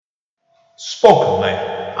Spokenly,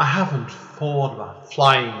 I haven't thought about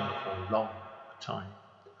flying for a long time.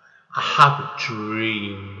 I haven't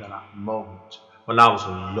dreamed of that moment when I was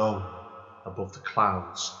alone above the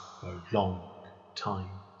clouds for a long time.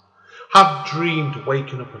 I haven't dreamed of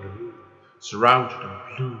waking up in a room surrounded in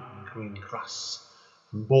blue and green grass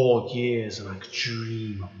for more years than I could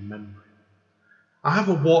dream of remembering. I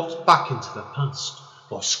haven't walked back into the past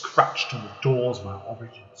or scratched on the doors of my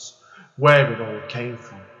origins, where it all came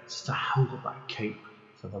from, since I held up that cape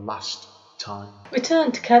for the last time.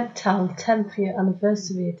 Return to Cape Town 10th Year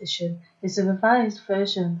Anniversary Edition is a revised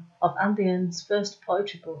version of Andy N's first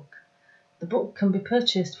poetry book. The book can be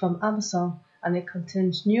purchased from Amazon and it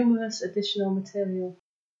contains numerous additional material.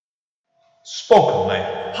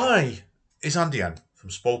 Spokenly. Hi, it's Andy Ann from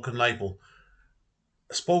Spoken Label.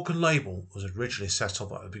 Spoken Label was originally set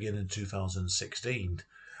up at the beginning of 2016,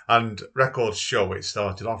 and Records Show it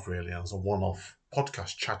started off really as a one-off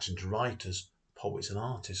podcast chatting to writers, poets and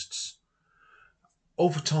artists.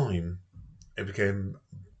 Over time, it became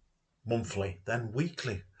monthly, then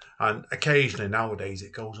weekly, and occasionally nowadays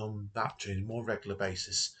it goes on that to a more regular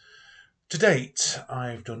basis. To date,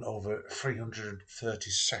 I've done over 330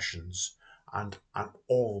 sessions, and I'm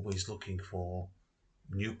always looking for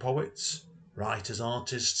new poets, writers,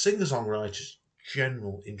 artists, singer-songwriters,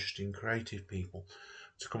 general interesting creative people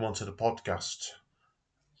to come onto the podcast.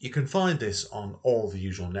 You can find this on all the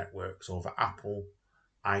usual networks over Apple,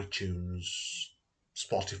 iTunes,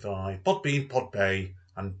 Spotify, Podbean, Podbay,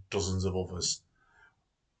 and dozens of others.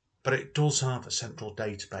 But it does have a central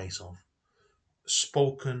database of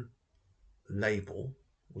Spoken Label,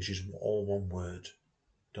 which is all one word,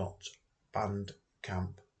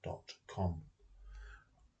 .bandcamp.com.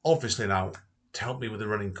 Obviously now, to help me with the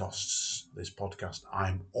running costs of this podcast,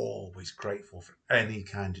 I'm always grateful for any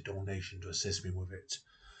kind of donation to assist me with it.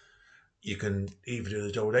 You can either do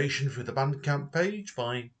the donation through the Bandcamp page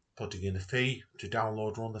by putting in a fee to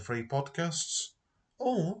download one of the free podcasts,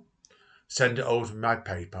 or send it over to my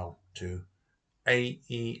PayPal to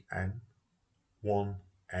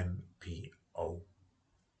aen1mpo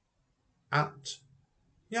at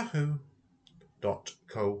yahoo.co.uk.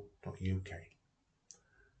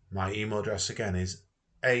 My email address again is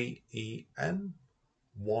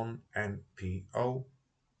aen1mpo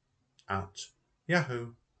at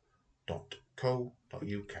yahoo.co.uk.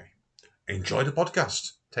 Enjoy the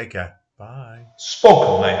podcast. Take care. Bye.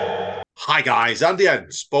 Spokenly. Hi guys, Andy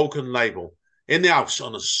N, Spoken Label, in the house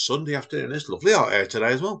on a Sunday afternoon. It's lovely out here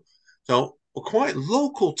today as well. So we're quite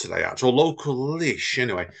local today, actually, local-ish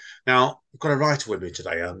anyway. Now, I've got a writer with me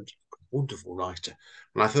today, and a wonderful writer.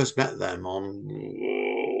 When I first met them on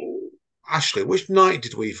Ashley, which night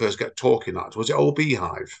did we first get talking at? Was it Old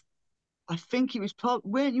Beehive? I think it was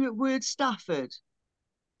weren't you at Word Stafford?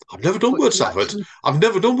 I've never done But Word you Stafford. actually- I've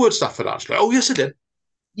never done Word Stafford, actually. Oh, yes, I did.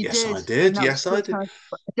 You Yes, did. I did. And that was Yes, the I first did. time. I don't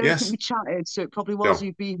think Yes. we chatted, so it probably was No.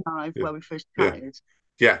 your Beehive Yeah. where we first Yeah. chatted.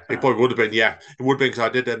 Yeah, it probably would have been. Yeah, it would have been because I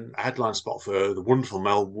did a headline spot for the wonderful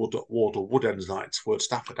Mel Wardle Woodends Nights, Word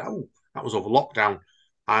Stafford. Oh, that was over lockdown.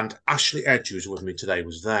 And Ashley Edge, who's with me today,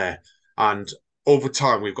 was there. And over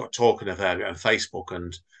time, we've got talking of her on Facebook,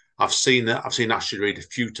 and I've seen Ashley read a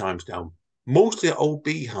few times now, mostly at Old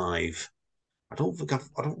Beehive. I don't think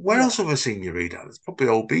where else have I seen you read at? It's probably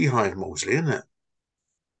Old Beehive mostly, isn't it?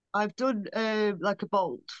 I've done like a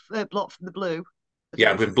block from the blue.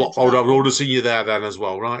 Yeah, I've been blocked. I would have seen you there then as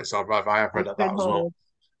well, right? So I have read at that as well.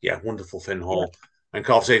 Yeah, wonderful Finn Hall. Yeah. And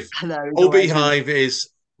obviously, Old Beehive is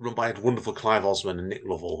run by a wonderful Clive Osman and Nick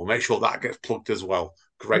Lovell. We'll make sure that gets plugged as well.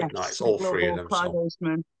 Great nights, all three of them. Clive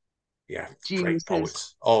Osman. Yeah, Geniuses. Great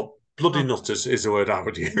poets. Oh, bloody nutters is the word I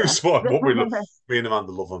would use. What we love, me and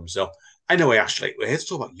Amanda love them. So anyway, Ashley, we're here to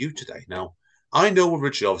talk about you today. Now, I know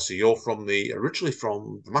originally, obviously, you're originally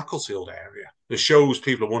from the Macclesfield area. The shows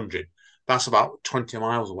people are wondering. That's about 20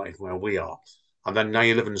 miles away from where we are. And then now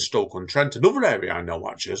you live in Stoke-on-Trent, another area I know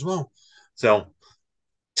actually as well. So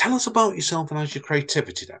tell us about yourself and how's your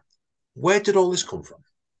creativity then. Where did all this come from?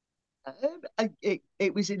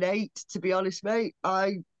 It was innate, to be honest, mate.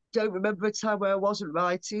 I don't remember a time where I wasn't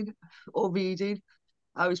writing or reading.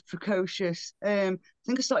 I was precocious. I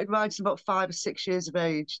think I started writing about 5 or 6 years of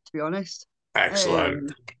age, to be honest.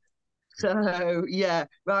 Excellent. So yeah,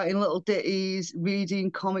 writing little ditties,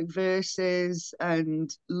 reading comic verses,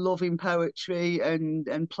 and loving poetry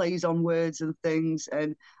and plays on words and things.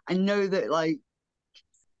 And I know that like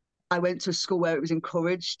I went to a school where it was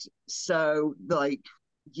encouraged. So like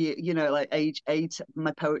like age 8,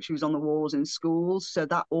 my poetry was on the walls in schools. So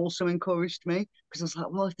that also encouraged me because I was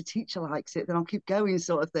like, well, if the teacher likes it, then I'll keep going,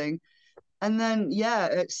 sort of thing. And then, yeah,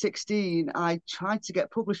 at 16, I tried to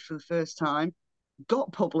get published for the first time.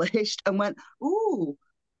 got published and went, ooh,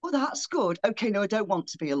 well, that's good. Okay, no, I don't want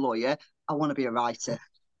to be a lawyer. I want to be a writer.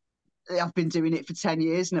 I've been doing it for 10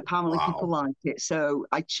 years and apparently people Wow. like it. So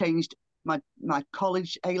I changed my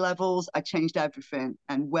college A levels, I changed everything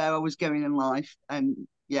and where I was going in life. And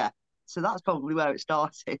yeah, so that's probably where it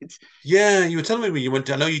started. Yeah, you were telling me when you went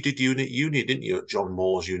to, I know you did uni, didn't you, at John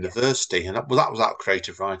Moores Yeah, University, and that was that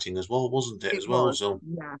creative writing as well, wasn't it, it as well? was. So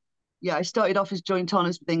Yeah. Yeah, I started off as joint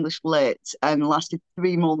honours with English Lit and lasted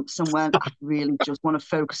 3 months and went, I really just want to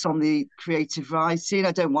focus on the creative writing.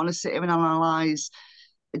 I don't want to sit here and analyse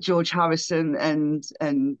George Harrison and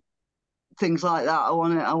things like that. I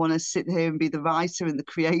want to sit here and be the writer and the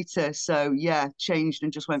creator. So yeah, changed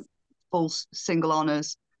and just went full single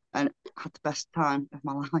honours and had the best time of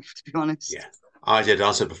my life, to be honest. yeah, I did.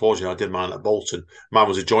 I said before, I did mine at Bolton. Mine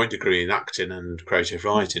was a joint degree in acting and creative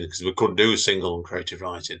writing because we couldn't do single and creative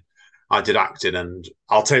writing. I did acting, and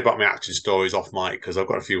I'll tell you about my acting stories off mic because I've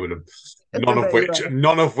got a few of them. None of Very which, well.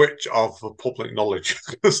 none of which are for public knowledge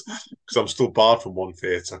because I'm still barred from one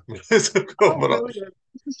theatre. Oh, But brilliant.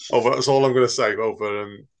 that's all I'm going to say over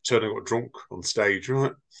turning up drunk on stage,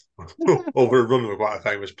 right? Over a run of quite a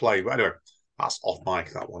famous play. But anyway, that's off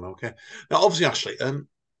mic, that one, okay? Now, obviously, Ashley,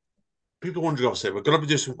 people wondering, obviously, we're going to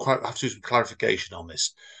be doing have to do some clarification on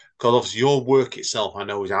this. Because obviously, your work itself, I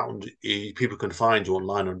know, is out, and people can find you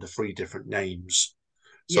online under 3 different names.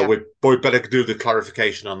 So Yeah, we better do the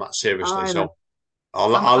clarification on that seriously. I know. So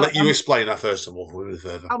I'll, I'm, I'll I'm, let you I'm, explain that first of all,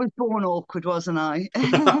 further. I was born awkward, wasn't I?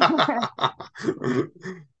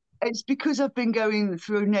 It's because I've been going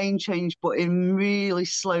through a name change, but in really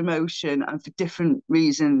slow motion and for different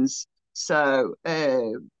reasons. So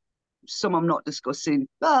some I'm not discussing.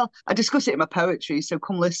 Well, I discuss it in my poetry, so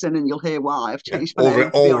come listen and you'll hear why I've Yeah, changed my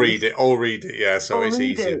name, to be all read honest. it, all read it. Yeah, so Or it's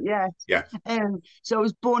read it, easier. yeah. Yeah, So I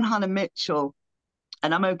was born Hannah Mitchell,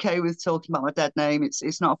 and I'm okay with talking about my dead name.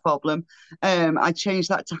 It's not a problem. I changed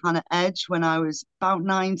that to Hannah Edge when I was about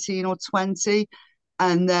 19 or 20.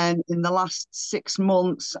 And then in the last 6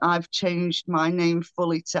 months, I've changed my name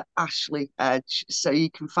fully to Ashley Edge. So you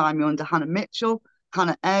can find me under Hannah Mitchell,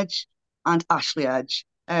 Hannah Edge, and Ashley Edge.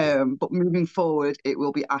 yeah. But moving forward, it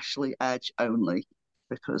will be Ashley Edge only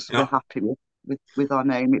because we're Now, happy with our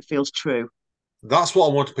name. It feels true. that's what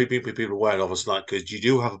I want to be people aware of, is like, because you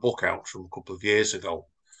do have a book out from a couple of years ago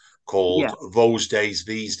called Yeah, Those Days,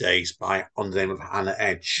 These Days by under the name of Hannah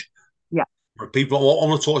Edge. yeah, People, what I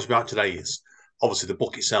want to talk about today is obviously the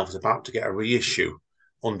book itself is about to get a reissue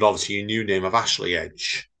under obviously your new name of Ashley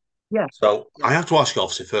Edge. yeah. So Yeah. I have to ask you,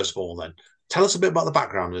 obviously, first of all, then, tell us a bit about the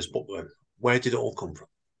background of this book, then. Where did it all come from?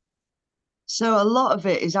 So a lot of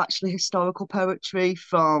it is actually historical poetry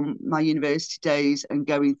from my university days and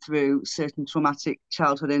going through certain traumatic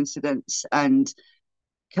childhood incidents and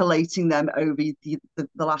collating them over the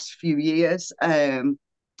last few years.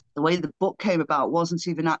 The way the book came about wasn't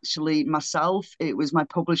even actually myself. It was my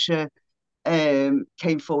publisher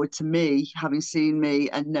came forward to me, having seen me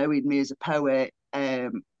and knowing me as a poet,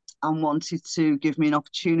 and wanted to give me an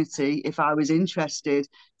opportunity if I was interested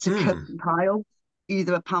to Hmm. compile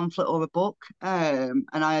either a pamphlet or a book. And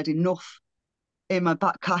I had enough in my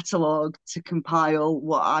back catalogue to compile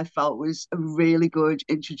what I felt was a really good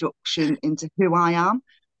introduction into who I am,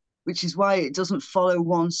 which is why it doesn't follow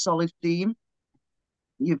one solid theme.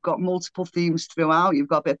 You've got multiple themes throughout. You've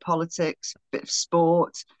got a bit of politics, a bit of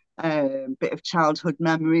sport, bit of childhood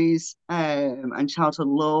memories, and childhood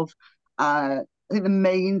love. I think the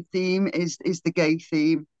main theme is the gay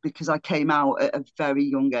theme because I came out at a very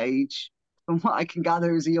young age. From what I can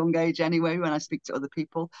gather, it was a young age anyway. When I speak to other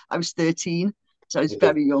people, I was 13, so it's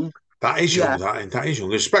Well, very young. that is young. Yeah. That is young.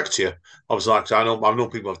 Respect to you. Obviously, like I know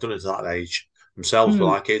people have done it at that age themselves, but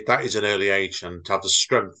Mm. like that is an early age, and to have the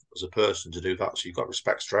strength as a person to do that, so you've got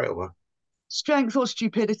respect straight away. Strength or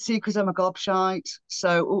stupidity because I'm a gobshite.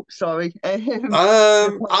 So, oops, sorry. I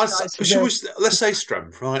apologise for Should we, the. let's say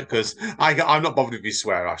strength, right? Because I'm not bothered if you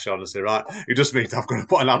swear, Ash, honestly, right? It just means I've got to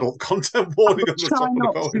put an adult content I warning will on the try top of the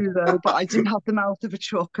not phone. to though, but I do have the mouth of a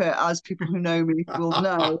trucker, as people who know me will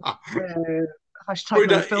know. But Hashtag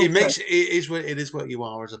no it filter. makes it is what you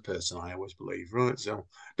are as a person. I always believe, right? So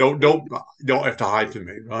don't Yeah. don't have to hide from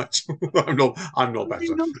me, right? I'm no Funnily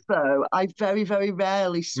better. enough, though, I very, very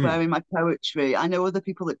rarely Hmm. swear in my poetry. I know other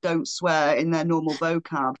people that don't swear in their normal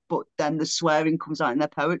vocab, but then the swearing comes out in their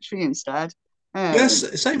poetry instead. Yes,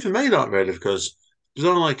 Um, same for me, not really, because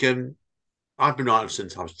I'm like I've been writing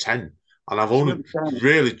since I was 10, and I've only 100%.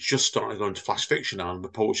 really just started going to flash fiction now, and the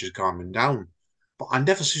poetry's calming down. But I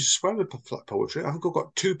never used to swear with poetry. I think I've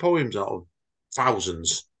got 2 poems out of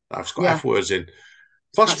thousands that I've got Yeah, F words in.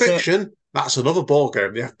 Flash that's it. fiction, that's another ball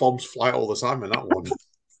game. The F bombs fly all the time in that one.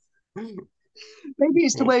 Maybe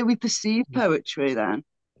it's the Well, way we perceive poetry then,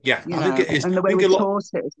 yeah, you I think know, it is. and the I way think we're a lot. taught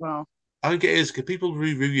it as well. I think it is because people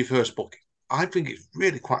review your first book. I think it's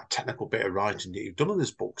really quite a technical bit of writing that you've done in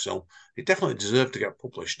this book, so it definitely deserved to get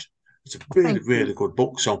published. It's a really, Thank you. really good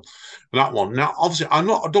book. So that one. Now, obviously, I'm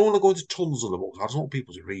not. I don't want to go into tons of the books. I just want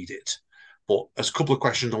people to read it. But there's a couple of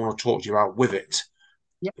questions I want to talk to you about with it.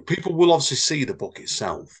 Yep. People will obviously see the book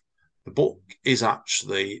itself. The book is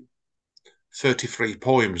actually 33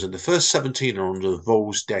 poems, and the first 17 are under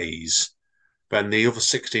those days. Then the other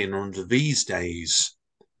 16 are under these days.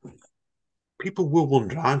 People will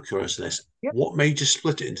wonder, I'm curious of this, Yep. what made you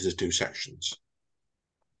split it into the two sections?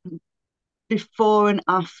 Before and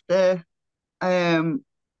after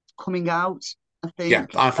coming out, I Yeah,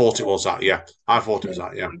 think. I thought it was that. Yeah, I thought it was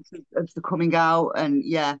that. Yeah. Of the coming out, and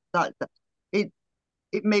yeah, that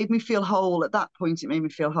it made me feel whole. At that point, it made me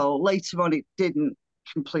feel whole. Later on, it didn't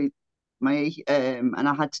complete me, and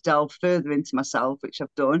I had to delve further into myself, which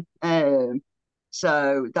I've done.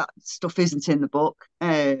 So that stuff isn't in the book.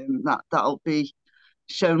 That'll be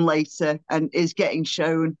shown later and is getting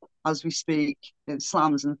shown as we speak in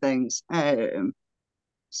slams and things.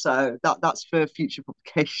 So that's for future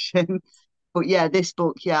publication. But yeah, this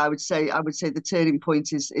book, yeah, I would say the turning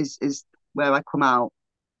point is where I come out,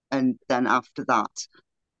 and then after that,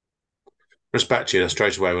 Respect you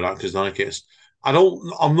straight away with that because like it's I'm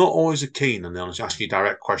not always a keen on the honest ask you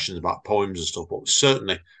direct questions about poems and stuff, but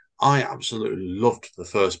certainly I absolutely loved the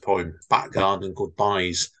first poem, Back Garden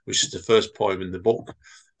Goodbyes, which is the first poem in the book.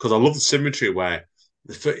 Because I love the symmetry where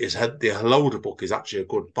the hello to book is actually a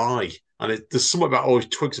goodbye. And there's something about always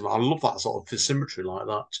twigs about. I love that sort of symmetry like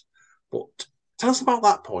that. But tell us about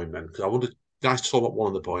that poem then, because I wanted nice to talk about one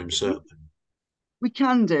of the poems, certainly. we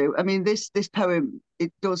can do. I mean, this poem,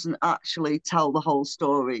 it doesn't actually tell the whole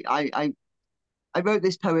story. I wrote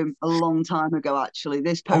this poem a long time ago. Actually,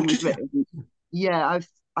 this Oh, poem was did you? written. Yeah,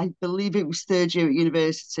 I believe it was third year at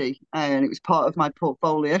university, and it was part of my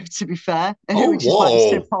portfolio. To be fair, Oh, which is why it's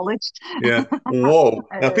so whoa. polished. Yeah. Whoa.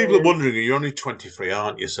 Now, people are Um, wondering, you're only 23,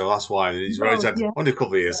 aren't you? So that's why he's right. well, yeah, Only a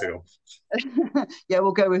couple of years ago. yeah,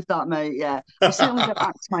 we'll go with that, mate. Yeah, I certainly don't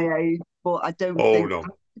act my age, but I don't Oh, think. no.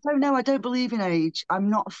 I don't know. I don't believe in age. I'm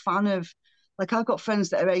not a fan of. Like, I've got friends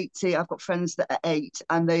that are 80. I've got friends that are 8,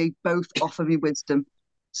 and they both offer me wisdom,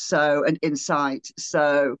 so and insight.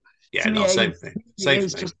 So Yeah, to me, no, age same thing. Same for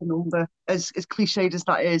is me. just a number. As cliched as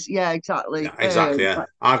that is, yeah, Yeah, exactly. exactly. Yeah. But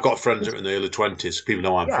I've got friends that are in the early 20s. People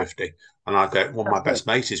know I'm yeah, 50. And I get one of that's my it. best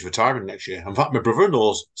mates is retiring next year. In fact, my brother in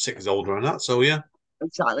law's 6 years older than that. So, yeah.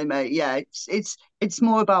 Exactly, mate. Yeah, it's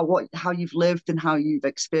more about how you've lived and how you've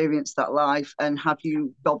experienced that life, and have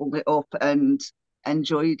you gobbled it up and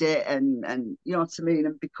enjoyed it, and you know what I mean,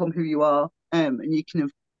 and become who you are. And you can have,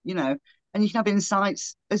 you know, and you can have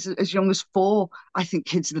insights as young as 4. I think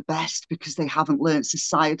kids are the best because they haven't learned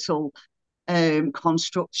societal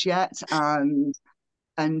constructs yet, and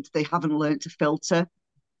they haven't learned to filter,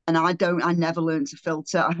 and I never learned to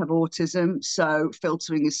filter. I have autism, so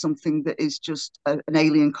filtering is something that is just an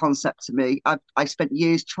alien concept to me. I spent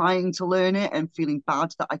years trying to learn it and feeling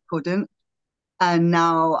bad that I couldn't, and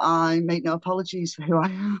now I make no apologies for who I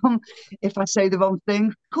am. If I say the wrong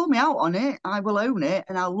thing, call me out on it. I will own it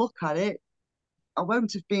and I'll look at it. I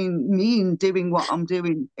won't have been mean doing what I'm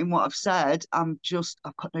doing in what I've said. I've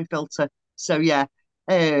got no filter. So yeah.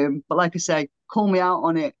 But like I say, call me out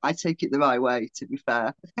on it. I take it the right way, to be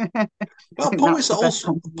fair. I Well, think that's the best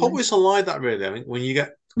compliment. poets are like that, really. I mean, when you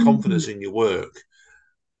get Mhm. confidence in your work,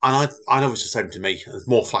 and I know it's the same to me. There's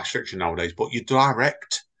more flash fiction nowadays, but you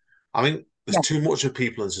direct. I think there's Yeah, too much of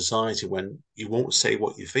people in society when you won't say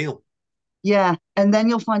what you feel. yeah. And then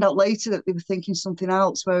you'll find out later that they were thinking something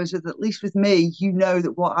else. Whereas at least with me, you know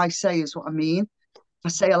that what I say is what I mean. If I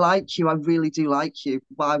say I like you, I really do like you.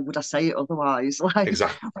 Why would I say it otherwise? Like,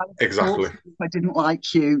 Exactly. why would I talk Exactly. to you if I didn't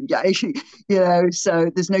like you? Yeah, you know. So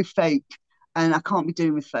there's no fake, and I can't be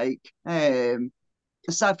doing with fake.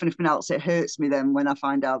 Aside from anything else, it hurts me then when I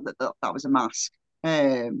find out that was a mask.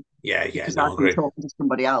 Yeah. Yeah. Because No, I I've been agree. talking to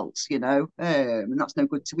somebody else, and that's no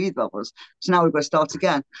good to either of us. So now we've got to start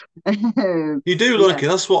again. You do Yeah, like it.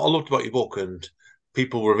 That's what I loved about your book, and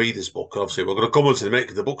people will read this book. Obviously, we're going to come on to the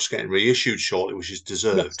make the book's getting reissued shortly, which is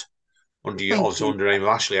yes, deserved under your thank also you. under the name of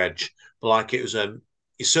Ashley Edge. But like it was,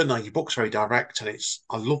 it's certainly like your book's very direct, and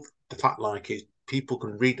I love the fact people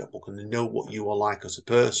can read that book and they know what you are like as a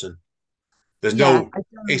person. There's Yeah, no, I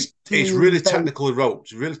don't it's do really very. technically wrote.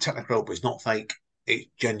 It's really technically wrote, but it's not fake. It's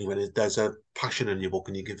genuine. There's a passion in your book,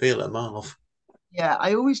 and you can feel it a mile off. Yeah,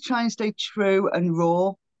 I always try and stay true and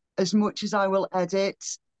raw. As much as I will edit,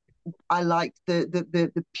 I like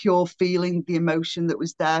the pure feeling, the emotion that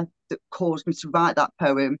was there that caused me to write that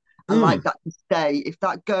poem. I like that to stay. If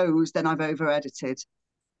that goes, then I've over edited.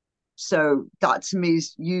 So that to me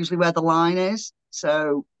is usually where the line is.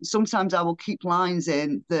 So sometimes I will keep lines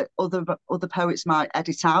in that other poets might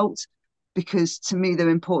edit out because to me they're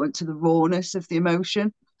important to the rawness of the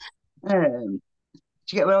emotion. Do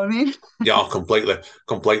you get what I mean? Yeah,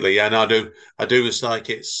 completely. Yeah, no, I do. It's like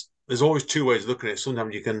there's always two ways of looking at it.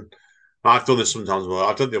 Sometimes you can. I've done this sometimes. Where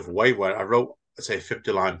I've done the other way where I wrote, let's say, a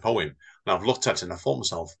 50-line poem, and I've looked at it and I thought to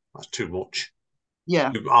myself, that's too much.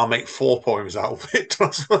 Yeah. I'll make 4 poems out of it.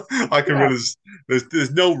 I can really.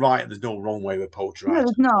 There's no right and there's no wrong way with poetry No, writing.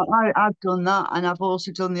 there's not. I've done that, and I've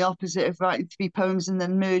also done the opposite of writing 3 poems and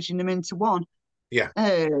then merging them into one. Yeah.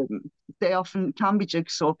 They often can be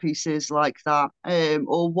jigsaw pieces like that,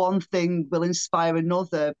 or one thing will inspire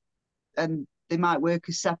another, and they might work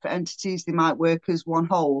as separate entities. They might work as one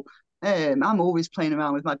whole. I'm always playing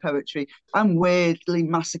around with my poetry. I'm weirdly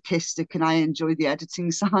masochistic, and I enjoy the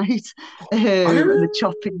editing side, and the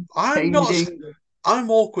chopping, I'm not. changing.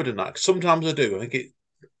 I'm awkward in that. Sometimes I do. I think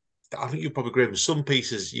you probably agree with some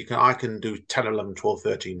pieces I can do 10, 11, 12,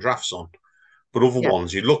 13 drafts on. But other Yeah,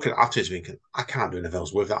 ones, you look at after thinking, I can't do anything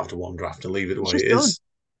else with that after one draft and leave it the it's way just it done. is.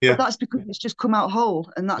 But Yeah. that's because it's just come out whole,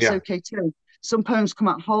 and that's Yeah. okay too. Some poems come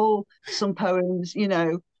out whole, some poems,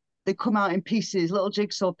 they come out in pieces, little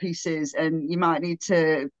jigsaw pieces, and you might need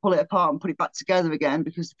to pull it apart and put it back together again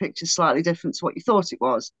because the picture's slightly different to what you thought it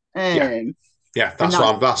was. Yeah. Yeah. That's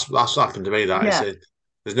That, what that's happened to me. That is yeah, it.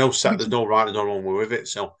 There's no set, which there's no right, there's no wrong with it.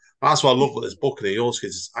 So that's what I love with this book and yours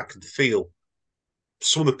because I can feel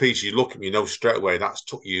some of the pieces you look at, straight away that's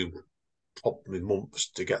took you probably months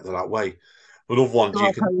to get to that way. But other ones there you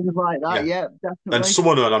are can, poems like that, yeah. yeah, And definitely.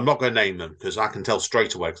 someone, and I'm not going to name them because I can tell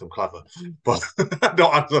straight away because I'm clever, but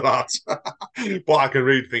don't answer that. But I can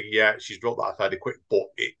read thinking, yeah, she's wrote that fairly quick, but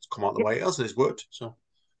it's come out the way it has and it's worked. So,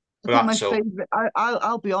 It's not my favorite.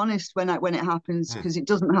 I'll be honest when it happens because it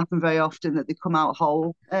doesn't happen very often that they come out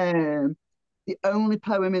whole. The only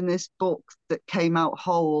poem in this book that came out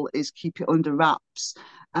whole is "Keep It Under Wraps,"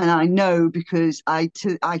 and I know because I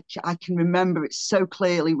can remember it so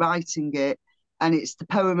clearly writing it, and it's the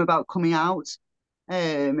poem about coming out.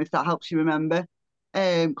 If that helps you remember,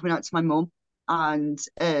 coming out to my mum, and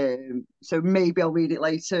so maybe I'll read it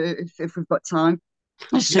later if we've got time.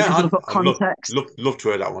 So yeah, people have got I'd love, context. love to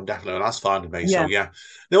hear that one, definitely. That's fine with me. So, Yeah. yeah.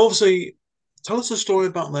 Now, obviously, tell us a story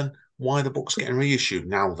about then why the book's getting reissued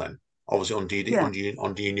now, then. Obviously, Yeah.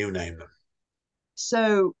 under your new name, then.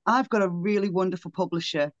 So I've got a really wonderful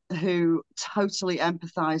publisher who totally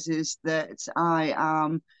empathizes that I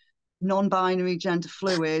am non-binary, gender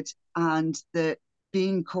fluid, and that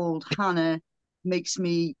being called Hannah makes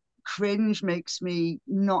me cringe, makes me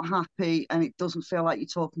not happy, and it doesn't feel like you're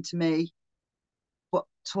talking to me. But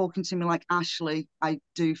talking to me like Ashley, I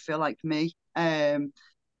do feel like me. I'm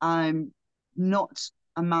not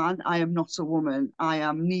a man. I am not a woman. I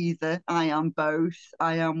am neither. I am both.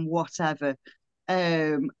 I am whatever.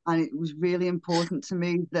 And it was really important to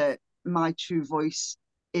me that my true voice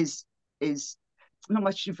is not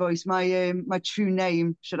my true voice. My true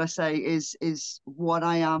name, should I say, is what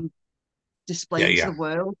I am Yeah, displaying to yeah. the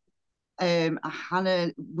world.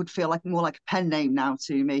 Hannah would feel like more like a pen name now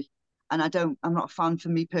to me, and I'm not a fan for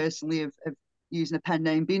me personally of using a pen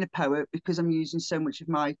name, being a poet, because I'm using so much of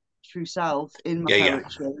my true self in my Yeah, yeah.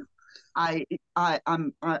 poetry.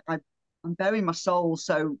 I'm burying my soul,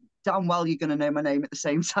 so damn well you're going to know my name at the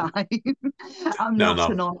same time. I'm No,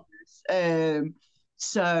 not no. anonymous.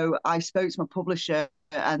 So I spoke to my publisher,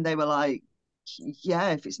 and they were like,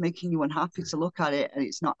 yeah, if it's making you unhappy to look at it and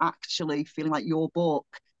it's not actually feeling like your book,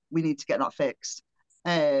 we need to get that fixed.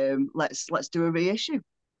 Let's do a reissue.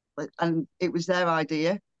 And it was their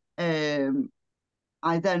idea.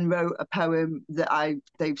 I then wrote a poem that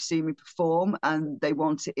they've seen me perform, and they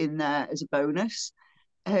want it in there as a bonus,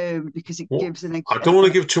 because it What? gives I don't want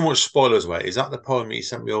to give too much spoilers away. Is that the poem that you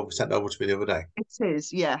sent over to me the other day? It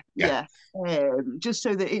is, yeah, Yeah. yeah. Just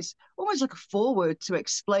so that it's almost like a foreword to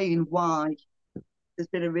explain why there's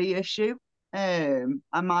been a reissue.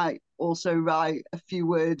 I might also write a few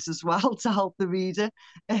words as well to help the reader,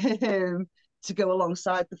 to go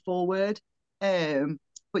alongside the foreword.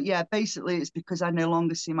 But yeah, basically it's because I no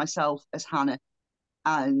longer see myself as Hannah,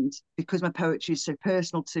 and because my poetry is so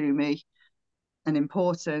personal to me and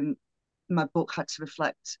important, my book had to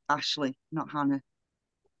reflect Ashley, not Hannah.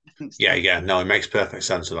 I think Yeah, so. yeah. No, it makes perfect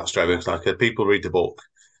sense of that straight away. It's like people read the book,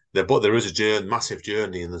 there is a journey, massive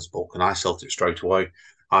journey in this book, and I felt it straight away.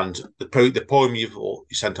 And the poem you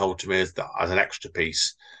sent over to me as an extra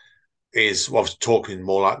piece is obviously talking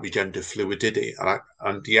more like the gender fluidity,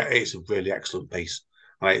 and yeah, it's a really excellent piece,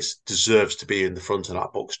 and it deserves to be in the front of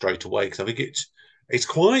that book straight away because I think It's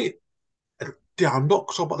quite. Yeah, I'm not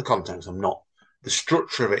talking about the context. I'm not. The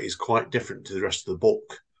structure of it is quite different to the rest of the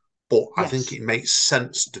book, but I think Yes, it makes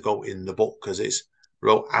sense to go in the book because it's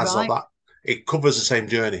wrote as of right. that. It covers the same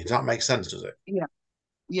journey. Does that make sense? Does it? Yeah,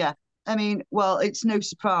 yeah. I mean, well, it's no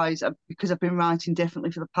surprise because I've been writing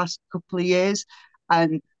differently for the past couple of years,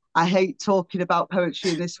 and I hate talking about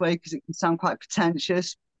poetry in this way because it can sound quite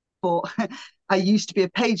pretentious. But I used to be a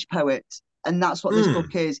page poet, and that's what this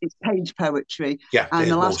book is. It's page poetry. Yeah, it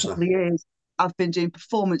And the is last mostly. couple of years, I've been doing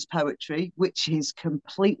performance poetry, which is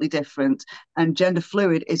completely different. And gender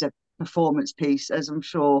fluid is a performance piece, as I'm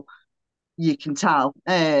sure you can tell,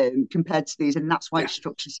 compared to these, and that's why Yeah. it's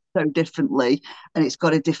structured so differently, and it's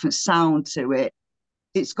got a different sound to it.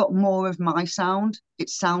 It's got more of my sound. It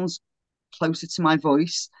sounds closer to my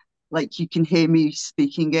voice, like you can hear me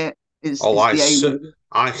speaking it. Oh, Is the aim of it.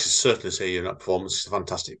 I should certainly say you're in that performance. It's a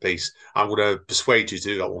fantastic piece. I'm going to persuade you to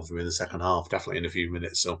do that one for me in the second half, definitely in a few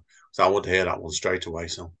minutes. So I want to hear that one straight away.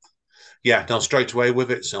 So yeah, no, straight away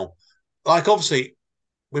with it. So, like, obviously,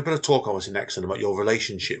 we better talk obviously next then about your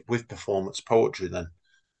relationship with performance poetry. Then,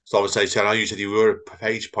 so obviously, I know you said you were a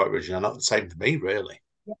page poet originally, and that's the same for me, really.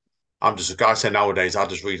 I'm just a guy. I say nowadays, I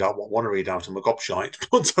just read out what I want to read out. I'm a gobshite,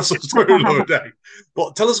 but that's a story another day.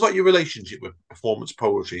 But tell us about your relationship with performance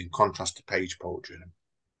poetry in contrast to page poetry.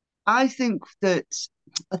 I think that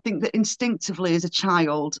instinctively as a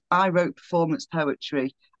child, I wrote performance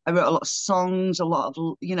poetry. I wrote a lot of songs, a lot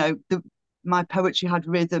of my poetry had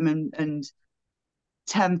rhythm and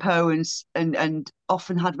tempo and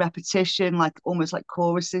often had repetition, like almost like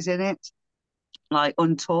choruses in it, like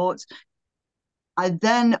untaught. I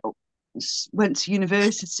then went to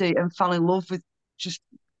university and fell in love with just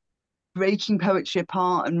breaking poetry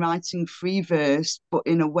apart and writing free verse, but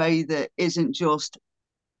in a way that isn't just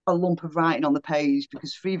a lump of writing on the page,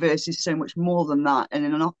 because free verse is so much more than that,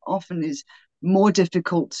 and often is more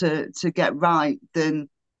difficult to get right than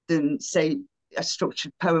say a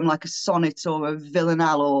structured poem like a sonnet or a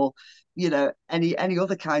villanelle or any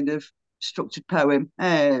other kind of structured poem.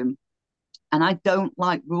 And I don't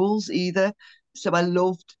like rules either. So I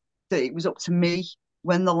loved that it was up to me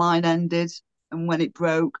when the line ended and when it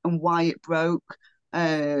broke and why it broke,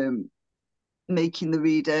 making the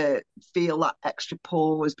reader feel that extra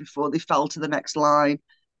pause before they fell to the next line.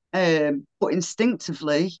 But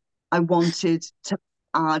instinctively, I wanted to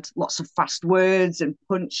add lots of fast words and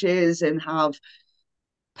punches and have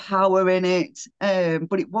power in it.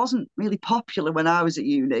 But it wasn't really popular when I was at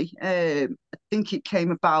uni. I think it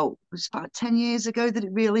came about, it was about 10 years ago that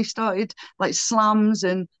it really started, like slams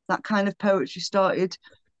and that kind of poetry started.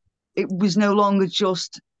 It was no longer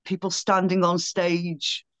just people standing on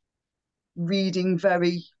stage reading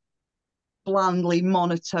very blandly,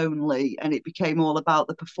 monotonely, and it became all about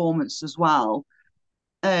the performance as well.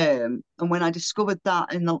 And when I discovered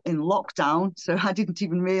that in lockdown, so I didn't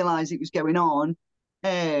even realize it was going on,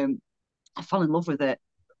 I fell in love with it.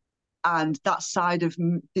 And that side of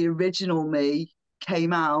the original me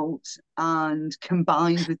came out and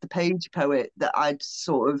combined with the page poet that I'd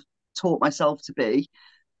sort of taught myself to be.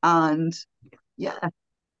 And yeah,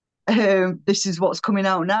 this is what's coming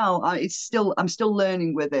out now. I'm still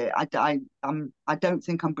learning with it. I don't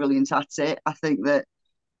think I'm brilliant at it. I think that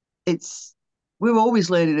it's we're always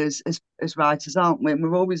learning as writers, aren't we? And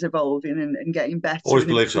we're always evolving and getting better Always and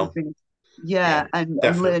believe so. improving. Yeah, Yeah, and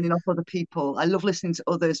definitely. learning off other people. I love listening to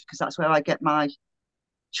others because that's where I get my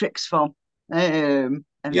tricks from,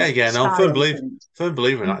 Yeah, and yeah, no, style and things. firm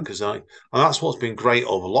believer in that Mhm. because and that's what's been great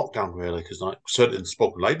over lockdown, really. Because certainly in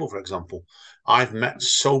spoken label, for example, I've met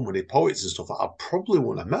so many poets and stuff that I probably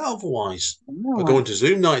wouldn't have met otherwise. By Oh, going to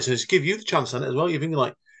Zoom nights and it's give you the chance on it as well. You're thinking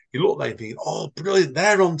like you look like thinking, oh, brilliant,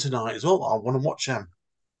 they're on tonight as well. I want to watch them.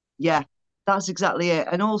 yeah, that's exactly it.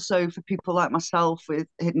 And also for people like myself with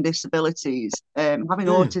hidden disabilities, having Mm.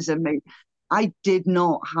 autism, I did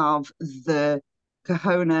not have the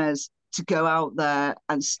cojones to go out there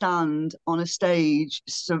and stand on a stage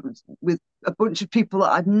with a bunch of people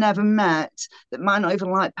that I'd never met that might not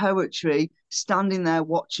even like poetry, standing there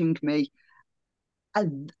watching me.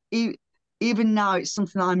 And even now, it's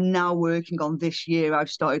something I'm now working on this year.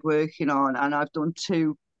 I've started working on, and I've done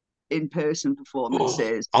two in-person Oh,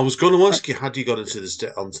 performances. I was going to Uh, ask you, had you got into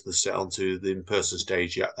onto the in-person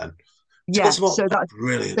stage yet? Then tell yeah, us about so that's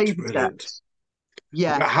brilliant, baby brilliant. steps.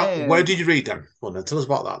 Yeah, Where did you read them? Well, then tell us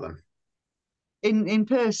about that then. in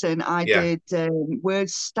person, I Yeah. did.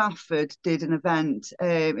 Words Stafford did an event.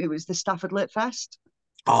 It was the Stafford Lit Fest.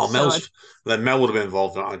 Oh, So then Mel would have been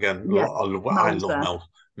involved in that again. yeah, I Mel was love there. Mel.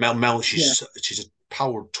 Mel, Yeah, she's a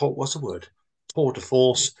power talk. What's the word? tour de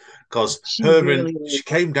force because She really she is.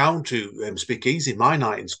 came down to Speakeasy my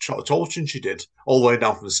night in Tolton. She did all the way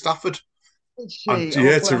down from Stafford, Is and she? Oh,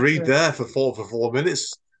 yeah, to bless read her. there for 4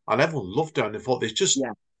 minutes, and everyone loved her and they thought there's just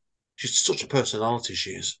Yeah. she's such a personality.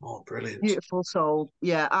 She is. Oh, brilliant. Beautiful soul.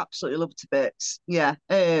 Yeah, absolutely loved to bits. Yeah.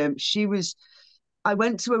 She was I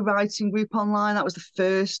went to a writing group online. That was the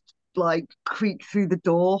first like creak through the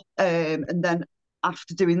door. And then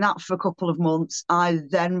after doing that for a couple of months, I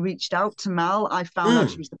then reached out to Mel. I found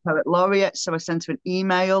out she Mm. was the poet laureate. So I sent her an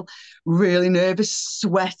email, really nervous,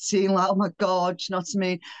 sweating, like, oh my God, you know what I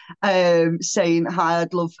mean? Saying, hi,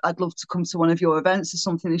 I'd love to come to one of your events or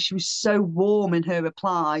something. And she was so warm in her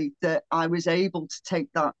reply that I was able to take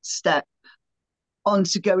that step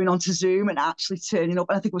onto going onto Zoom and actually turning up.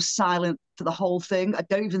 And I think it was silent for the whole thing. I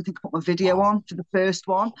don't even think I put my video Wow. on for the first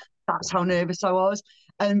one. That's how nervous I was.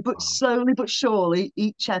 And but Wow. slowly but surely,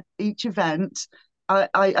 each event,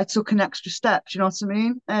 I took an extra step. Do you know what I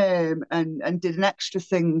mean? And did an extra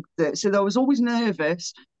thing that. So I was always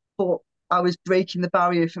nervous, but I was breaking the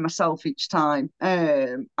barrier for myself each time.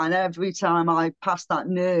 And every time I passed that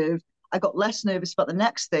nerve, I got less nervous about the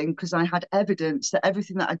next thing because I had evidence that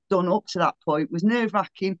everything that I'd done up to that point was nerve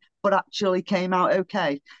wracking, but actually came out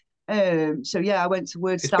okay. So yeah, I went to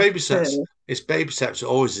Word It's Staff baby first. steps. It's baby steps. It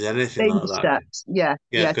always is anything Baby like that. steps. Yeah,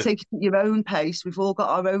 Yeah, yeah. good. Take it at your own pace. We've all got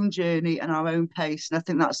our own journey and our own pace. And I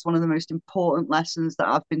think that's one of the most important lessons that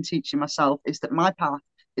I've been teaching myself is that my path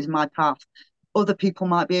is my path. Other people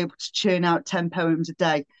might be able to churn out 10 poems a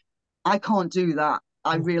day. I can't do that.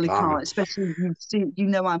 I Oh, really blimey. can't, especially you see,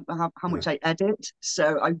 how Yeah, much I edit.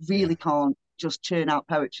 So I yeah. really can't just churn out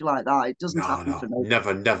poetry like that. It doesn't No, happen no, for me.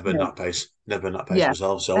 never been Yeah. that pace. Never been that pace Yeah.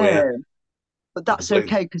 myself. So yeah, Um, but I that's completely.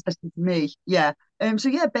 okay because this is me. Yeah. So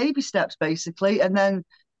yeah, baby steps basically, and then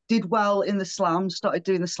did well in the slams, started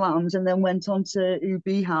doing the slams, and then went on to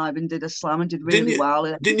Beehive and did a slam and did Didn't really you? well.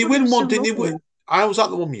 And Didn't you everybody win was so one? Didn't you win? lovely. I was at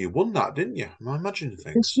the one where you won that, didn't you? Am I imagining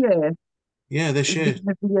This things? year, Yeah, this year. beginning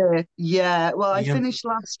of the year. Yeah, well, I Yeah, finished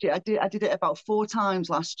last year. I did it about 4 times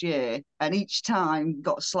last year, and each time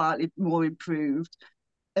got slightly more improved,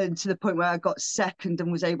 and to the point where I got second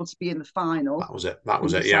and was able to be in the final that was it. That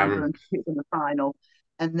was in it. Yeah, December and compete in the final.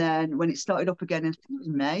 And then when it started up again, I think it was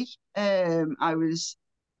May,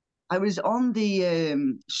 I was on the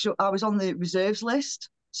I was on the reserves list,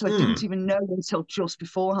 so I didn't mm, even know until just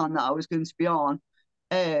beforehand that I was going to be on.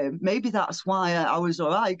 Maybe that's why I was all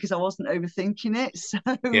right because I wasn't overthinking it. So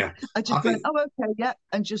yeah. I I just went, think oh, okay, yeah.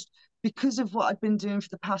 And just because of what I'd been doing for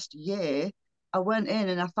the past year, I went in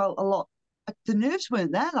and I felt a lot. The nerves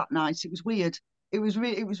weren't there that night. It was weird. It was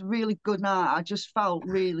really good night. I just felt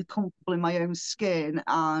really comfortable in my own skin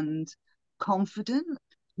and confident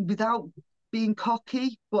without being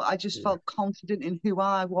cocky, but I just yeah, felt confident in who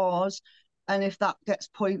I was. And if that gets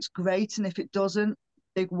points, great. And if it doesn't,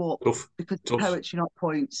 big whoop tough, because it's tough. poetry, not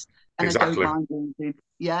points. And I don't Exactly. mind losing.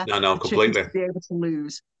 Yeah. No, no, The trick is completely. to be able to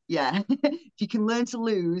lose. Yeah. If you can learn to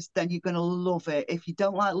lose, then you're going to love it. If you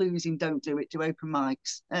don't like losing, don't do it. Do open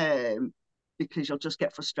mics because you'll just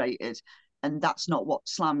get frustrated. And that's not what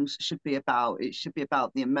slams should be about. It should be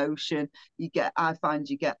about the emotion. I find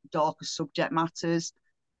you get darker subject matters.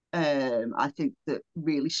 I think that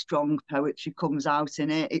really strong poetry comes out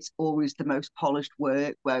in it. It's always the most polished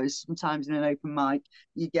work, whereas sometimes in an open mic,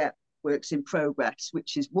 you get works in progress,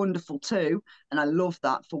 which is wonderful too. And I love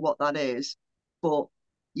that for what that is. But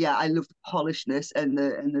yeah, I love the polishedness and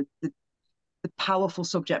the powerful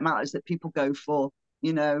subject matters that people go for,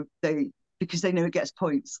 they because they know it gets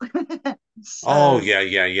points. Oh So yeah,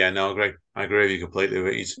 yeah, yeah. No, I agree with you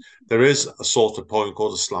completely. There is a sort of poem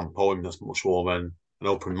called a slam poem that's much more than an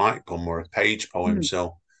open mic poem or a page poem. mm,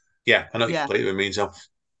 So yeah, I know you yeah. completely mean. So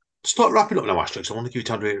start wrapping up now, Ashley, because I want to give you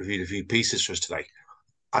time to read a few pieces for us today.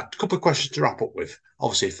 A couple of questions to wrap up with.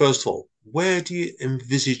 Obviously, first of all, where do you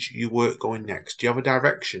envisage your work going next? Do you have a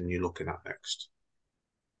direction you're looking at next?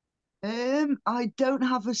 I don't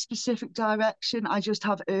have a specific direction. I just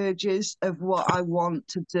have urges of what I want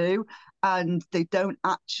to do, and they don't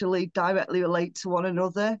actually directly relate to one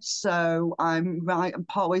another. So I'm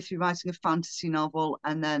partway through writing a fantasy novel,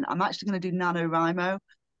 and then I'm actually going to do NaNoWriMo,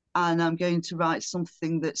 and I'm going to write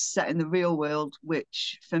something that's set in the real world,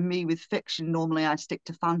 which for me with fiction, normally I stick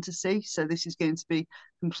to fantasy. So this is going to be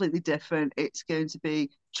completely different. It's going to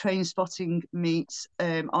be train spotting meets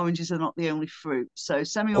oranges are not the only fruit. So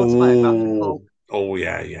semi-autobiographical, Oh, oh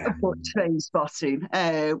yeah, yeah. but train spotting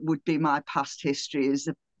would be my past history is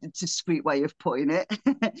a discreet way of putting it.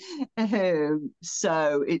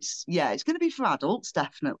 So it's going to be for adults,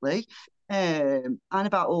 definitely, and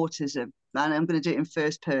about autism. And I'm going to do it in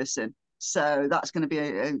first person. So that's going to be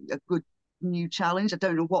a good new challenge. I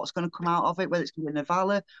don't know what's going to come out of it, whether it's going to be a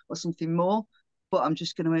novella or something more, but I'm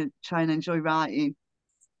just going to try and enjoy writing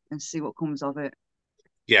and see what comes of it.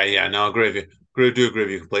 Yeah, no, I agree with you. Do agree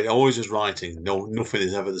with you completely. Always is writing. No, nothing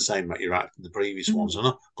is ever the same that you write from the previous ones.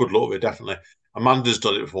 And good luck with it, definitely. Amanda's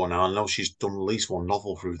done it before now. I know she's done at least one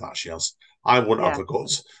novel through that. She has. I wouldn't have Yeah. the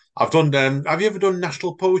guts. I've done. Have you ever done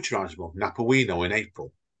National Poetry Writing Month, Napawino, in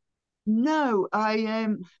April? No, I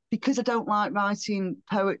because I don't like writing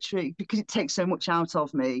poetry because it takes so much out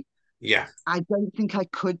of me. Yeah. I don't think I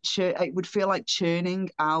could it would feel like churning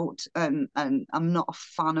out, and I'm not a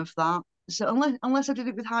fan of that. So unless I did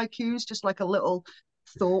it with haikus, just like a little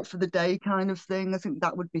thought for the day kind of thing, I think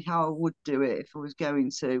that would be how I would do it if I was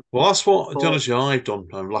going to. Well, that's what, to be But honest, with you, I've done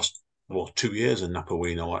last 2 years in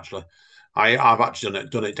Napawino. Actually, I've actually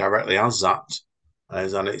done it directly as that,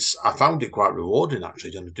 and I found it quite rewarding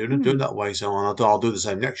actually doing that way. So I'll do the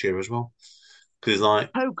same next year as well. Because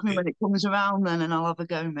like, poke me when it comes around then, and I'll have a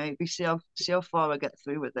go. Maybe see how far I get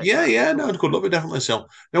through with it. yeah, no, good luck, definitely. So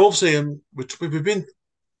now, obviously, we've been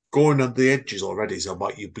going on the edges already. So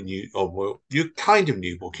about you've been you kind of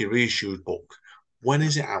new book, your reissued book. When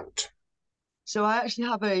is it out? So I actually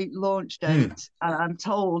have a launch date, and I'm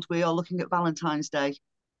told we are looking at Valentine's Day.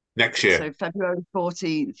 Next year. So February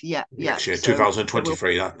 14th. Yeah. Next year, So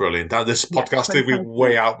 2023. That's brilliant. This yeah, podcast will be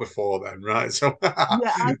way out before then, right? So yeah,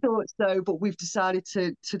 I thought so, but we've decided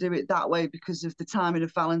to do it that way because of the timing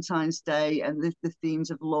of Valentine's Day and the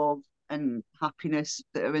themes of love and happiness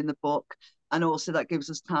that are in the book. And also that gives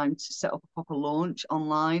us time to set up a proper launch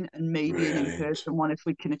online and maybe an in-person one if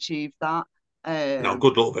we can achieve that. No,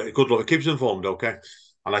 good luck with it. Good luck. It keeps you informed, okay?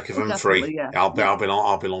 And like if I'm free, yeah. I'll be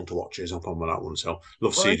along to watch it. There's no problem with that one. So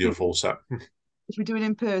love to see you do a full set. If we do an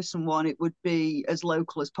in-person one, it would be as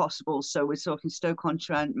local as possible. So we're talking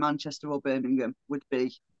Stoke-on-Trent, Manchester, or Birmingham would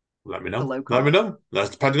be. Let me know. local. Let me know.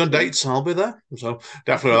 That's depending on dates. I'll be there. So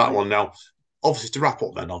definitely that one. Now, obviously to wrap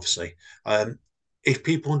up, then obviously, if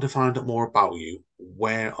people want to find out more about you,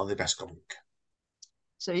 where are they best going?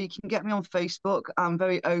 So you can get me on Facebook. I'm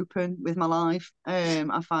very open with my life.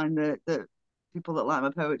 I find that people that like my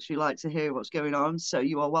poetry like to hear what's going on. So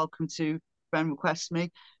you are welcome to friend request me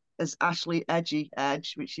as Ashley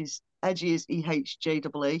Edge, which is Edgy is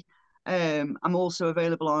EHJEE. I'm also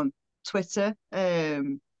available on Twitter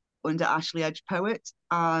under Ashley Edge Poet,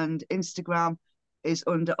 and Instagram is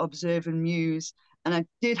under Observant Muse. And I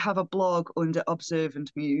did have a blog under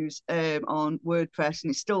Observant Muse on WordPress,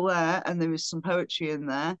 and it's still there. And there is some poetry in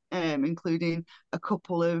there, including a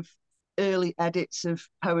couple of early edits of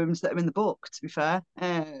poems that are in the book, to be fair.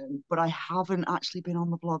 But I haven't actually been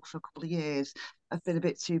on the blog for a couple of years. I've been a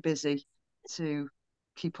bit too busy to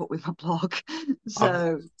keep up with my blog.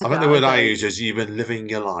 So I think the word I use is you've been living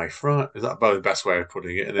your life, right? Is that about the best way of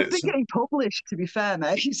putting it? I've been getting published, to be fair,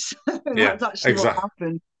 mate. So yeah, that's actually what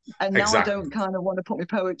happened. And now exactly. I don't kind of want to put my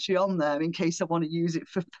poetry on there in case I want to use it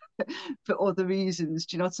for other reasons.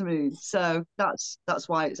 Do you know what I mean? So that's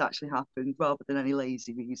why it's actually happened, rather than any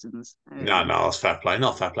lazy reasons. No, that's fair play.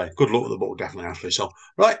 Not fair play. Good luck with the book, definitely, Ashley. So,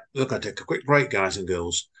 right, we're going to take a quick break, guys and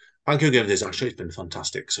girls. Thank you again for this, Ashley. It's been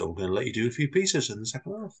fantastic. So we're going to let you do a few pieces in the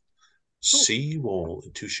second half. Cool. See you all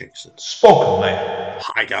in 2 shakes. Spoken Label.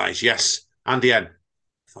 Hi, guys. Yes, and the end.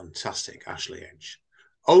 Fantastic, Ashley Edge.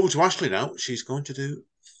 Over to Ashley now. She's going to do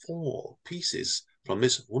 4 pieces from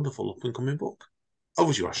this wonderful up-and-coming book.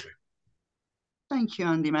 Over to you, Ashley. Thank you,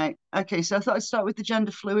 Andy, mate. Okay, so I thought I'd start with the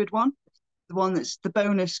gender fluid one, the one that's the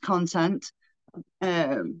bonus content.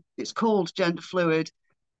 It's called Gender Fluid,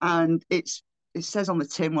 and it says on the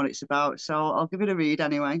tin what it's about, so I'll give it a read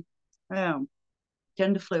anyway.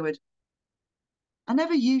 Gender fluid. I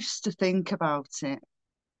never used to think about it.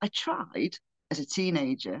 I tried as a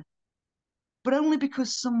teenager, but only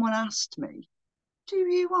because someone asked me, "Do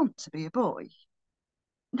you want to be a boy?"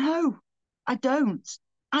 No, I don't.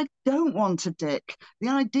 I don't want a dick. The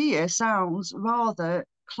idea sounds rather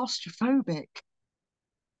claustrophobic.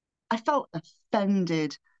 I felt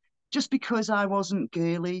offended just because I wasn't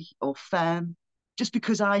girly or femme, just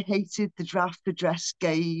because I hated the draft the dress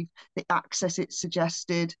gave, the access it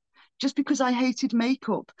suggested, just because I hated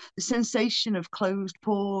makeup, the sensation of closed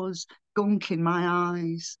pores, gunk in my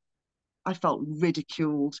eyes. I felt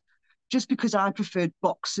ridiculed just because I preferred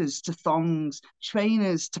boxers to thongs,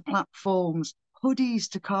 trainers to platforms, hoodies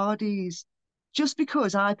to cardies. Just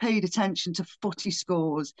because I paid attention to footy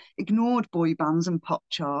scores, ignored boy bands and pop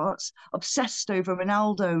charts, obsessed over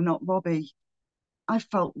Ronaldo, not Robbie. I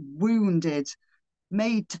felt wounded,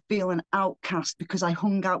 made to feel an outcast because I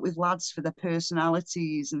hung out with lads for their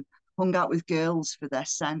personalities and hung out with girls for their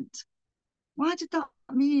scent. Why did that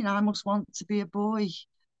mean I must want to be a boy?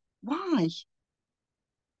 Why?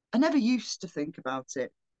 I never used to think about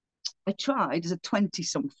it. I tried as a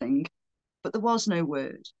 20-something, but there was no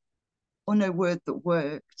word, or no word that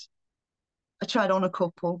worked. I tried on a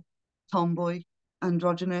couple, tomboy,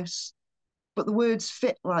 androgynous, but the words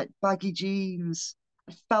fit like baggy jeans.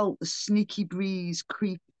 I felt the sneaky breeze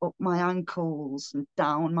creep up my ankles and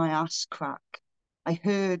down my ass crack. I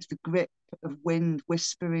heard the grip of wind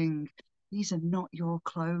whispering, "These are not your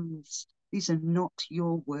clothes. These are not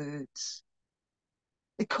your words."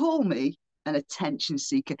 They call me an attention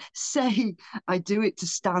seeker, say I do it to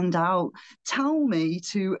stand out, tell me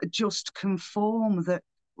to just conform, that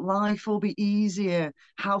life will be easier,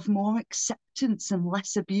 have more acceptance and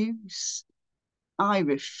less abuse. I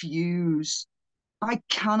refuse. I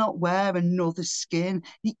cannot wear another skin.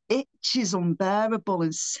 The itch is unbearable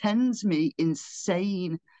and sends me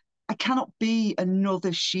insane. I cannot be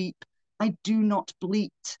another sheep. I do not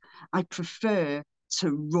bleat. I prefer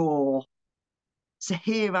to roar. So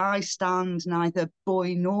here I stand, neither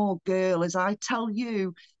boy nor girl, as I tell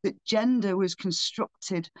you that gender was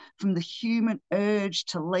constructed from the human urge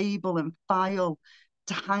to label and file,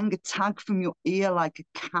 to hang a tag from your ear like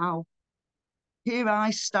a cow. Here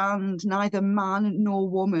I stand, neither man nor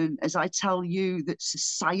woman, as I tell you that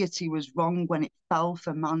society was wrong when it fell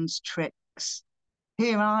for man's tricks.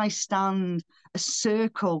 Here I stand, a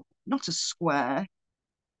circle, not a square.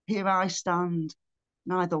 Here I stand,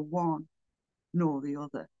 neither one nor the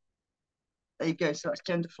other. There you go. So that's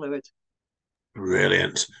gender fluid.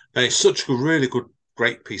 Brilliant. And it's such a really good,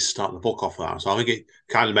 great piece to start the book off that. So I think it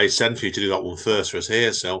kind of made sense for you to do that one first for us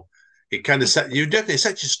here. So it kind of definitely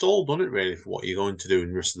set your stall, doesn't it, really, for what you're going to do in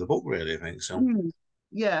the rest of the book, really, I think. So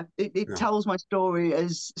yeah, it tells my story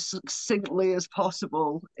as succinctly as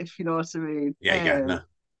possible, if you know what I mean. Yeah. No.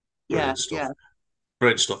 Brilliant stuff. Yeah.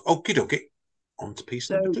 Brilliant stuff. Okie dokie. On to piece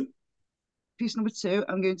number 2. Piece number 2,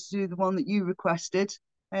 I'm going to do the one that you requested,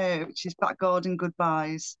 which is Back Garden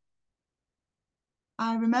Goodbyes.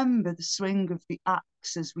 I remember the swing of the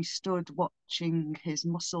axe as we stood watching his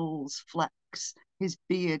muscles flex, his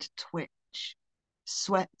beard twitch,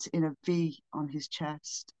 sweat in a V on his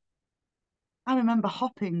chest. I remember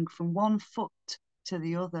hopping from one foot to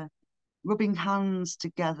the other, rubbing hands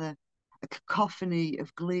together. A cacophony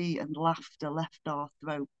of glee and laughter left our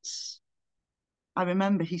throats. I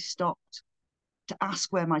remember he stopped to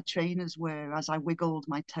ask where my trainers were as I wiggled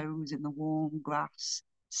my toes in the warm grass,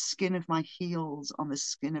 skin of my heels on the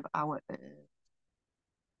skin of our earth.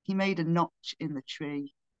 He made a notch in the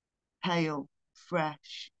tree, pale,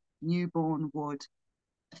 fresh, newborn wood,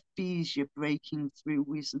 aphasia breaking through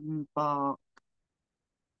wizened bark.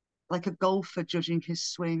 Like a golfer judging his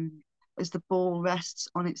swing, as the ball rests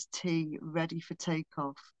on its tee, ready for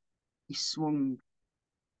takeoff, he swung.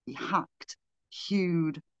 He hacked,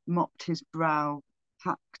 hewed, mopped his brow,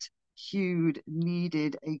 hacked, hewed,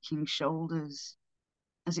 kneaded aching shoulders.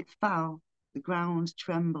 As it fell, the ground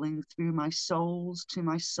trembling through my soles to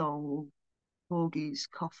my soul, Porgy's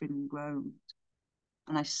coffin groaned,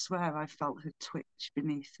 and I swear I felt her twitch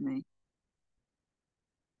beneath me.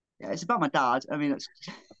 Yeah, it's about my dad. I mean, it's...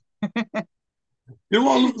 You know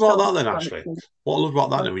what I loved about that then, actually? What I loved about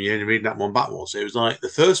that then, when you read that one back, was it was like the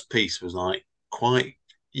first piece was like quite,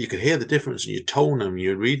 you could hear the difference in your tone and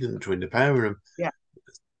you're reading between the pair of them. Yeah.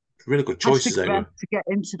 Really good choices they were. To get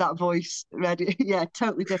into that voice, ready? Yeah,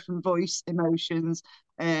 totally different voice, emotions,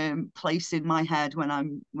 place in my head when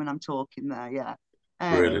I'm talking there. Yeah.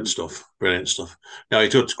 Brilliant stuff. Brilliant stuff. No,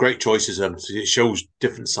 it's got great choices. It shows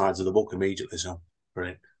different sides of the book immediately. So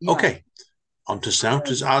brilliant. Yeah. Okay. On to sound.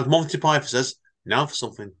 As Monty Python says, now for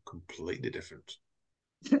something completely different.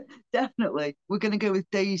 Definitely. We're going to go with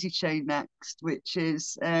Daisy Chain next, which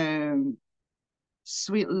is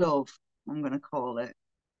Sweet Love, I'm going to call it.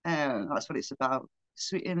 That's what it's about.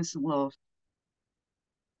 Sweet innocent love.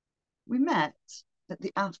 We met at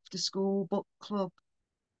the after school book club,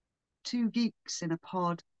 2 geeks in a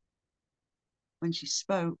pod. When she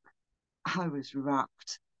spoke, I was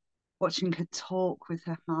rapt, watching her talk with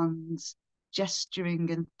her hands, gesturing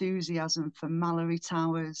enthusiasm for Mallory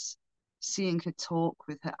Towers, seeing her talk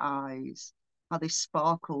with her eyes, how they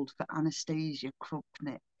sparkled for Anastasia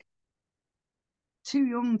Krupnik. Too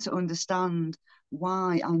young to understand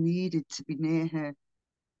why I needed to be near her.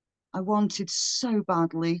 I wanted so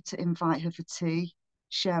badly to invite her for tea,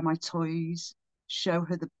 share my toys, show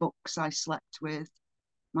her the books I slept with,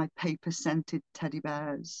 my paper-scented teddy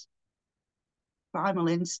bears. Primal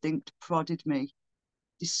instinct prodded me,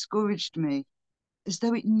 discouraged me, as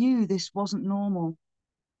though it knew this wasn't normal.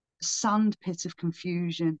 A sandpit of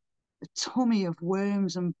confusion, a tummy of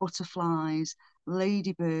worms and butterflies,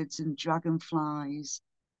 ladybirds and dragonflies,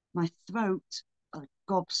 my throat a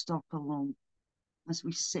gobstopper lump. as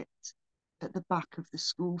we sit at the back of the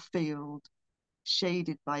school field,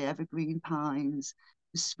 shaded by evergreen pines,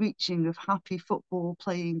 the screeching of happy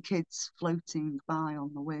football-playing kids floating by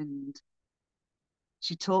on the wind.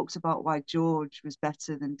 She talked about why George was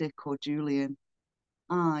better than Dick or Julian.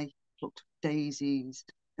 I plucked daisies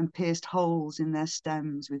and pierced holes in their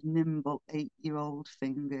stems with nimble 8-year-old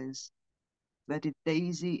fingers, threaded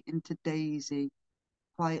daisy into daisy,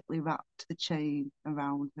 quietly wrapped the chain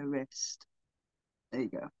around her wrist. There you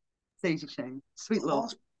go. Daisy chain. Sweet love.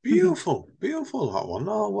 That's beautiful. Beautiful, that one.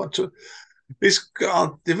 Oh, what to... It's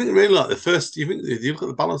God, you think really like the first. You think if you look at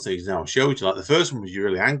the balance things now, showed you like the first one was your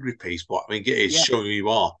really angry piece, but I mean, it is showing who you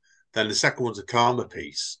are. Then the second one's a calmer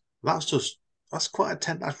piece. That's quite a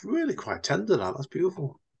tender. That's really quite tender. That's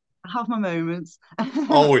beautiful. I have my moments.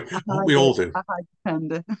 Oh, we all do. I hide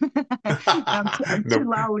tender. I'm too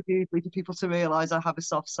loud usually for people to realise I have a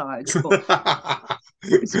soft side. But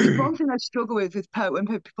it's one thing I struggle with when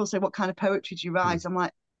people say, "What kind of poetry do you write?" I'm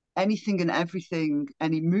like, anything and everything,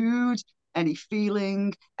 any mood, any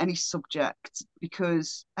feeling, any subject,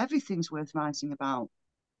 because everything's worth writing about.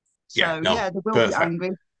 So there will be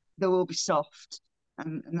angry, there will be soft,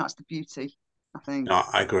 and that's the beauty, I think. No,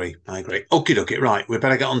 I agree. Okie dokie, right. We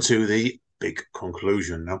better get on to the big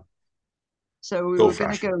conclusion now. So we were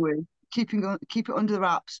going to go with keep it under the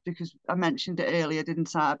wraps, because I mentioned it earlier,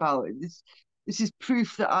 didn't I? About it. This is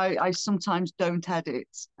proof that I sometimes don't edit.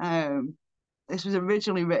 This was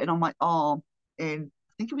originally written on my arm in,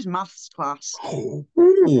 I think it was maths class. Oh.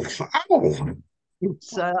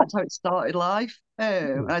 So that's how it started life. I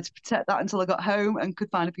had to protect that until I got home and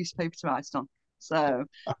could find a piece of paper to write it on. So,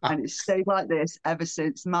 and it's stayed like this ever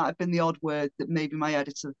since. Might have been the odd word that maybe my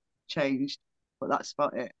editor changed, but that's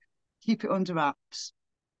about it. Keep it under wraps.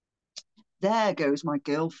 There goes my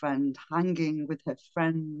girlfriend, hanging with her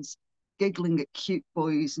friends, giggling at cute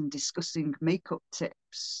boys and discussing makeup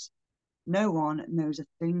tips. No one knows a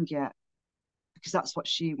thing yet, because that's what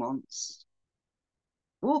she wants.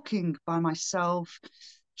 Walking by myself,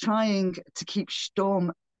 trying to keep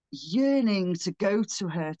stum, yearning to go to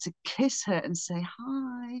her, to kiss her and say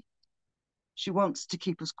hi. She wants to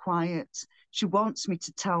keep us quiet. She wants me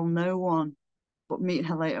to tell no one, but meet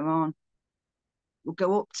her later on. We'll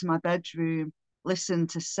go up to my bedroom, listen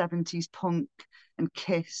to 70s punk and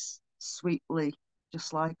kiss sweetly,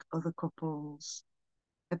 just like other couples.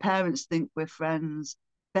 Her parents think we're friends,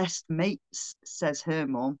 best mates, says her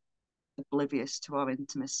mum, oblivious to our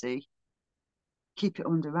intimacy. Keep it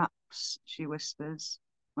under wraps, she whispers.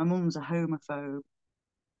 My mum's a homophobe.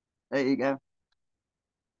 There you go.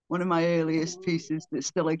 One of my earliest pieces that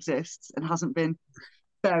still exists and hasn't been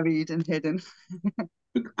buried and hidden.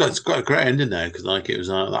 It's got a great ending there, because like it was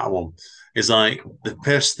like that one. It's like the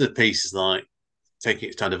piece is like taking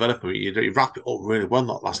its time developing. You wrap it up really well.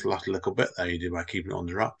 That last little bit there you do by keeping it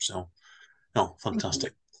under wraps. So, no,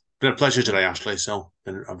 fantastic. Been a pleasure today, Ashley. So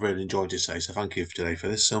I've really enjoyed it today. So thank you for today for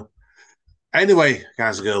this. So anyway,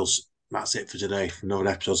 guys and girls, that's it for today for another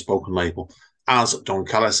episode of Spoken Label. As Don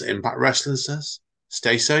Callis at Impact Wrestling says,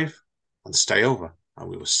 stay safe and stay over, and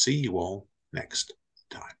we will see you all next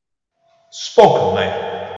time. Spoken Label.